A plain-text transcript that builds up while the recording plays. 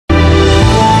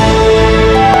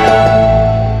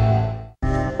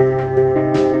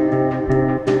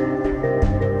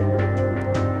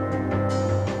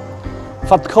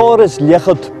Fat córas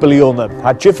liechad bilióna,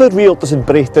 ha jiffer rialtas in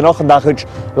brechtenach an dachid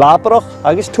labrach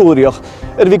agus túrioch,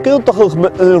 vi gildachach me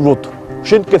rud.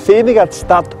 Sint gefémig at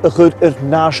stad a chur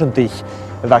násantich,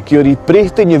 va gyri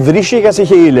brechten je vrisig as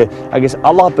hele, agus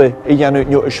alabe I janu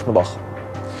nyo ismalach.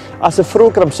 As a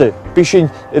frógramse,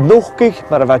 bishin nochkig,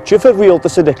 maar va jiffer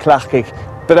rialtas in de klachkig,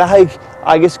 brahig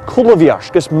agus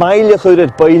kulavias, gus meile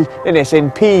chur beil in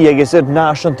SNP agus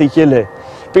násantich hele.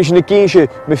 Bishin a géise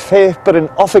me feifper in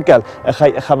offigal a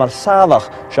chamar savach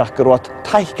seach gyrwad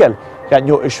taichgal gan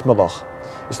nyo ismalach.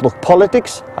 Is look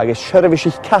politics agus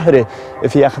shervisich kahre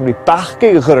if je acham ri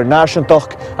bachge gyr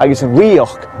násantach agus yn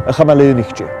rioch a chamar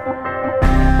leunichtje.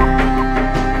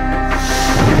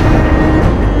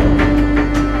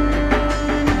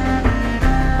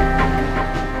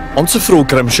 Onze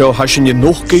programshow hasjen je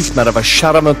nog geeft maar een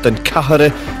charmant en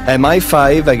kahre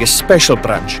MI5 agus special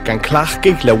branch gan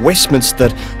klachgig le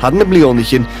Westminster hadden de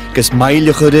blionichen gus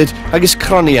meile gered agus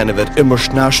kraniennever immers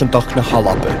násantach na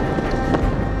halappe.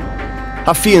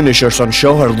 Ha fienishers an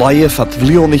show haar live at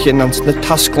blionichen ans na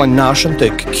tasklan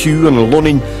násantach Q en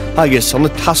Lonin agus an na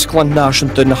tasklan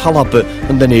násantach na halappe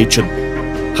en den agent.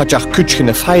 Ha jach kutschen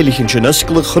a feilichen sin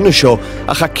uskelig hunne show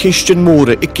a ha kisten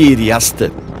moore I geriaste.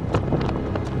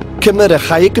 Cymmer a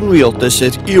chaig yn rialtas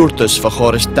iwrtas fa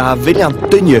chores da filiant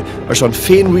dynnu son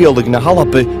féin rialig na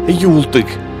halappe iwltig.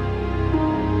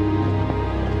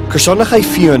 Cyrson a chai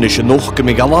fianis yn och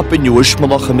gymig alappe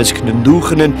nywysmalach am ysg na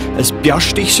núchanin as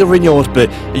biastig sa rinyorpe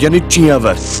janu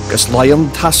djiaver gas laion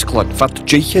tasklan fat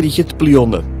djeicher ichit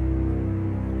blione.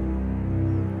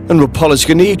 Yn rw polis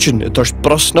gyneichen y dors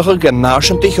brosnach gan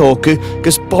násantich oke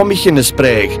gas bomich in y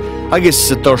spreg agis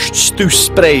y dors stús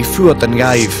sprei fuat an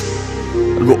gaif.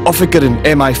 Ro officer in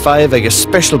MI5 agus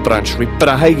special branch ri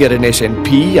brahaiger in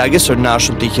SNP agus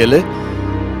násantich hele.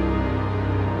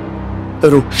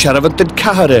 Ro sharafant in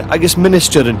kahare agus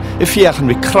ministerin fiachan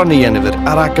ri kroniennever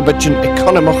arakabadjin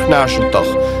economach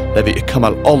násantach le vi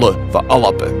kamal alle va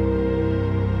alappe.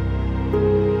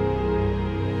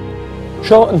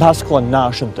 Seo an tasklan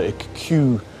násantach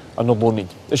Q an Lonin.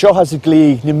 Seo has a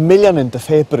glé ni millionen de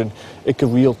feperen ik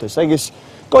rialtas agus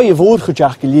go je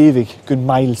voorgejaag gelevig gun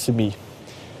mail se mi.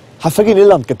 Ha fagin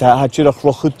iland gyda ha jirach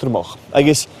rochwtrmach.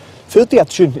 Agus fyrti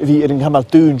at sy'n fi yng nghamal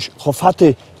dŵns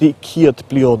choffate ri ciad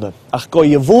bliona. Ach go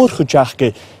I fôr chwjachge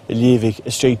y liefig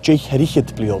y streit jeich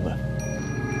herichyd bliona.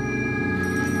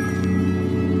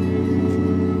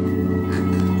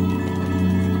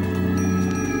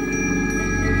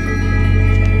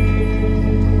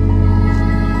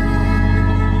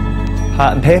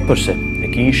 Ha yn peperse, y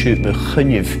gysio me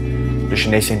chynnyf dus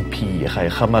in SNP ga je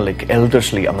gemalig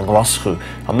eldersly aan een glasgoed.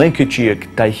 Aan mijn kutje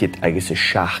tijdje agus een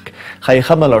schaak. Ga je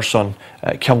gemalig zo'n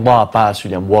kjamwa baas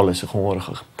William Wallace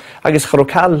gehoorigig. Agus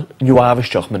gerokal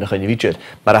nieuwavestjach met een geniewietje,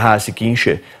 maar hij is een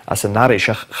kindje als een narisch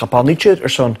gapanietje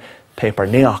zo'n paper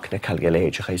neak na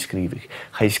calgeleetje ga je schrijven.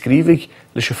 Ga je schrijven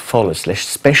dus je volles,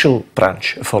 les special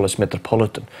branch volles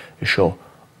metropolitan is zo.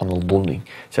 An Lonin.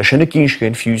 Sa sinna gins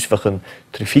gyn fuse vachen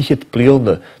trifichet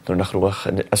blione door nach roach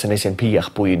as an SNP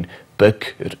ach boeien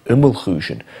buk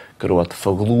ummelchuisen groot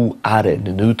voglu are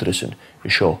na nutrissen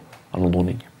is zo an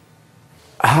Lonin.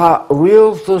 Ha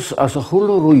realtas as a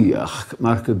hulruiach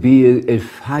maar gebie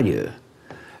faje.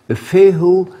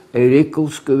 Fehu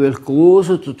rekels gewel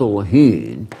kloze tot al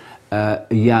heen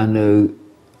janu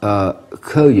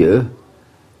kuje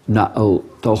na al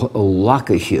toch al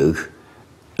lakketje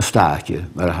staatje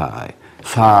maar hij.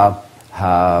 Ha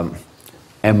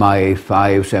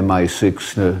MI5's,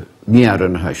 MI6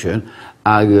 meeren hasje,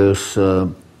 agus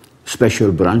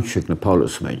special branch na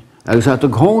polismen. Agus had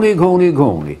ik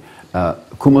goni,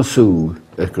 kuma soe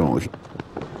ekronig.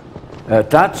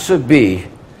 Dat ze be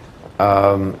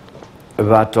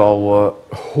wat al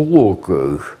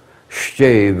hoogig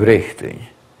steef richting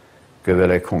gewel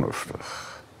ik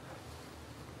honderstig.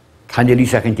 Kan jullie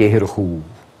zeggen tegen goed?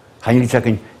 Kan jullie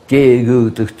zeggen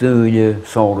tegen de steunje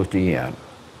zonder te gaan?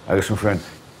 Agus een vriend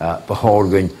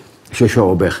behoorgen,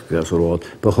 zo bekken zo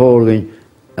behoorgen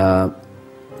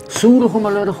zoerig om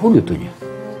een leuke goede te doen.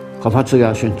 Gaf had ze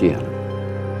gaan senteren.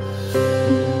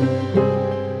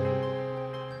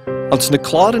 Als na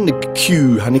klaren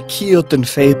Q han ik kiot en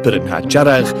feperen ha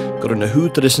jarag grunne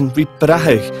huterissen ri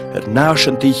brahig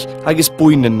násantich agus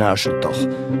boinen násantach.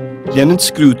 Lenen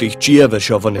skrutig djever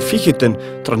sjo van de ficheten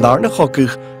tranarne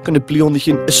hokkig kan de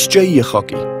blionichen stjeie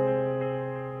hokkie.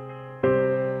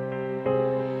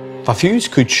 Fafius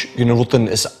kuch rotten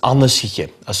is annesiche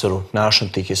as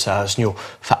násantich is as nu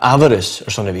veravaris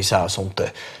sonne vi sa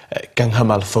sonte kan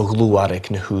hamal fogluarek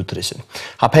ne huterissen.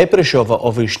 Ha paper sjo va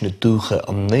ovish ne duge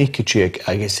am neketjek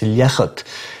agus lechet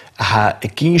Ha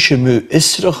ginse mu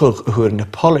israchach hwyr na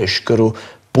Polish gyro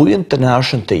bwynt yn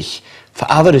asiantich fa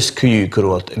afaris cyu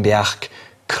grod yn biach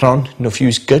cron no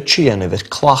fuse gutchi yn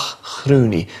yfyd clach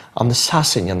chrwni am the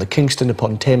Sassin and the Kingston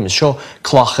upon Thames sio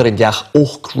clach yn diach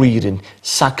och rydyn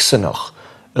Saxonach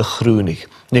y chrwni.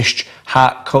 Nisht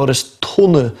ha chorus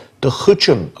tonne de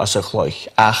chwtjum as y chloich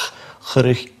ach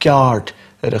chyrich gard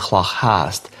y chlach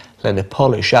haast len y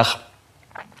Polish ach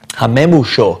ha memu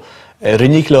sio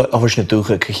Riniglo ofers na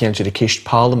dúcha chéantar a cist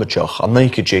parliamentach an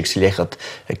naike jigs lechat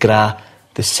a gra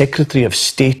the Secretary of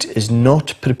State is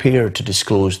not prepared to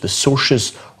disclose the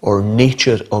sources or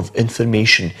nature of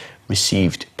information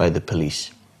received by the police.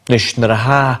 Nish nar a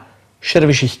ha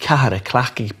Shervishich kahara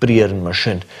clachig brier and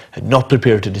marshin had not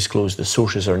prepared to disclose the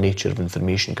sources or nature of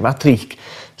information. Gematrich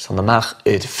san na mach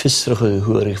it fisrige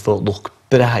hurig vol loch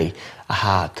brei a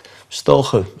haat.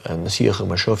 Stoche na siege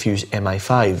maar so fuse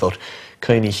MI5 or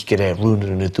König gere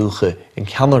runer in de doege in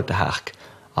Kammer de Haag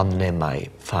aan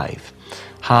MI5.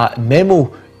 Ha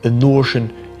memo in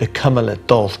Noorsen de Kamele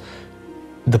dol.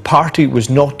 The party was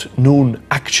not known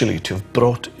actually to have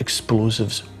brought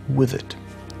explosives with it.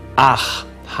 Ach,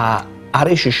 ha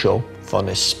arische show van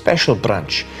a special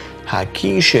branch ha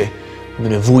kiesje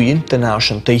met een voeien ten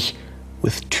asiantich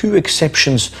with 2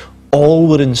 exceptions, all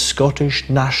were in Scottish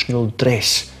national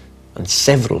dress and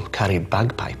several carried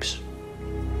bagpipes.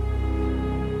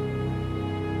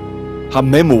 Ha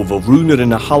memo vo runer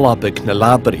in a halabig na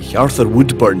laberich Arthur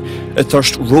Woodburn a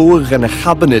thirst roig in a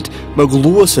cabinet ma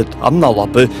gloset am na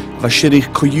labe va shirich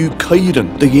koyu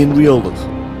kairen de geen riolig.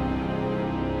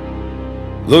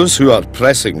 Those who are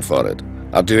pressing for it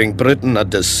are doing Britain a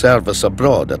disservice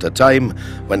abroad at a time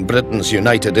when Britain's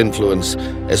united influence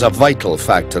is a vital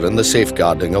factor in the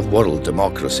safeguarding of world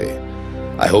democracy.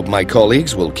 I hope my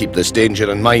colleagues will keep this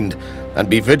danger in mind and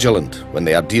be vigilant when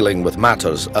they are dealing with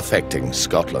matters affecting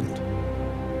Scotland.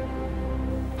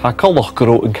 Ha kalach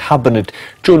gro in cabinet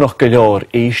Jonach Galar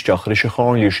Eistach Risha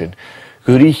Harnushin,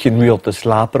 Gurichin Realtas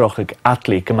Labrach ag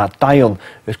Atli Gamat Dion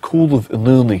Coolov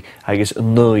Nuni agus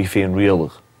Nui Fein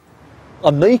Reelig.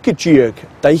 Am Naike Jiag,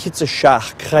 Daichits a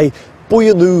Shach, Krai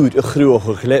Boyanud a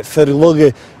Gruoch, let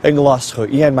Ferlugge en Glasgow,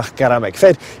 Ian Mach Garamek,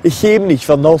 Fed, I Hemnich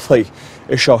van Nolfai,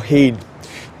 a Shaheen.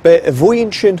 Be a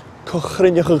Voyinchin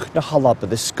Cochrinjach na Halaba,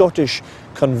 the Scottish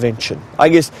Convention. I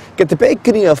guess get the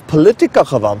beginning of politica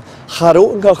gavan,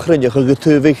 Haro en Cochrinjach a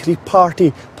Getuvich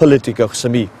party politica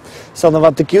sami. San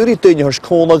wat de Curie Dunjars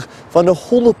konig van een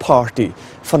whole party,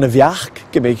 van een viach,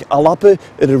 gemig alappe,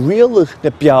 een reelig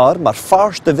ne piar, maar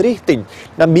vaars de verrichting,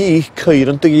 na mij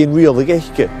keuren te geen reelig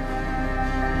echtje.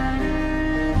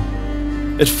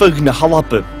 Het vug ne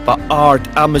halappe, ba aard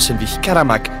amesen wie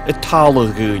karamak, het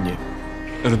talig geunje.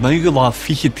 Neige laat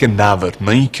fiechet genaver,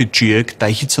 neike tjeuk,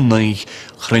 deichit zijn neig,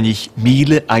 grinnig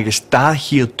miele agus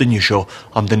daachie dunjesho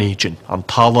aan de negen, aan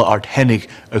tale aard hennig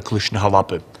uklish ne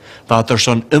halappe. Wat er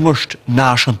zo'n immerst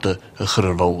nasente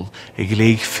gerol, ik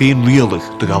leeg veel reelig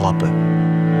te galappen.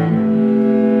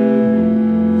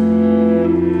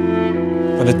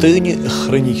 Van het duine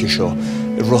grinnige zo,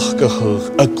 ruchgehug,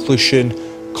 uklishen,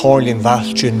 Corlin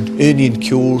Valchen, Union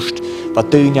Kjoost,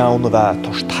 wat duine aan de waard,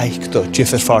 tors teik de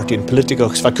jifferfarty in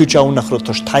politicus, wat kutjouw nach rot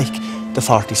tors teik de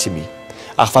farty simi.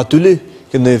 Ach wat dule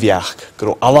geneviach,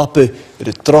 gro alappe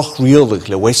de troch reelig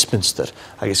le Westminster,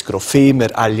 agus gro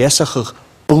femer aliesachig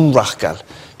bunrachgal,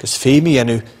 gus femi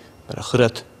enu, maar a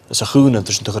churret as a choon en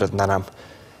tussen de churret nanam,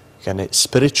 gane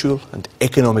spiritual and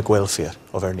economic welfare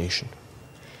of our nation.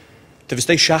 De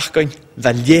vistei shachgain,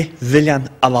 valje viljan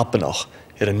alapenach,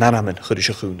 een nanamen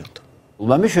churrische choonend.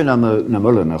 Wel, misschien na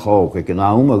mullen ook. Ik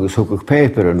nou, zoek ik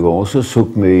peper en gozen,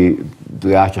 zoek me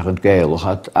draadje het geil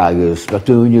had, agus wat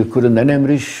doen je kunnen dan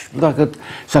emrisch, dat het,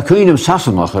 ze kunnen hem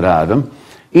sassen nog geraden,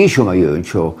 iets om een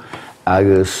zo,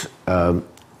 agus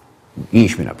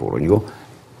iets meer naar voren,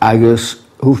 agus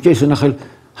hoeft deze nog heel,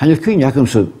 han je kun je hem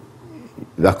zo,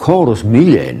 dat chorus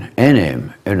miljoen en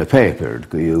hem in de peper,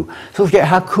 zo hoeft je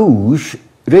haar koers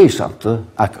reisante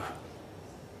akker.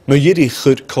 Maar jullie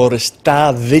goed chorus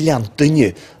da wiljan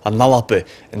dunje aan nalappe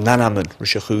en nanamen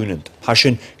rische choonend. Has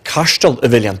een kastel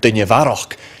wiljan dunje varach,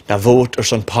 na voort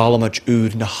zo'n parlement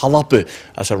uur na halappe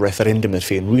als een referendum er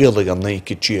veel reelig aan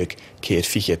neike tjeuk keer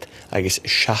fichet, agus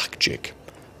schachjek.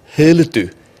 Hele tu,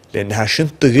 len haschen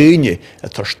te geunje,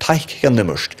 het tors teik gaan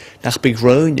nimmerst, nach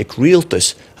begroen ik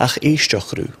realtus ach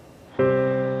eestach ru.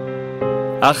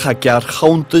 Ach ha jaar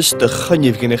gauntes de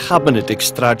gunje van een cabinet ik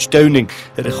straat downing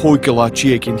er een gooike laat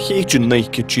tjeuk in geetje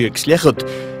neike tjeuk slecht.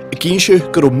 Ik eensje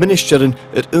gro ministeren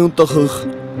er untachig.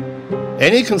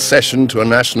 Any concession to a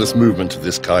nationalist movement of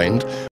this kind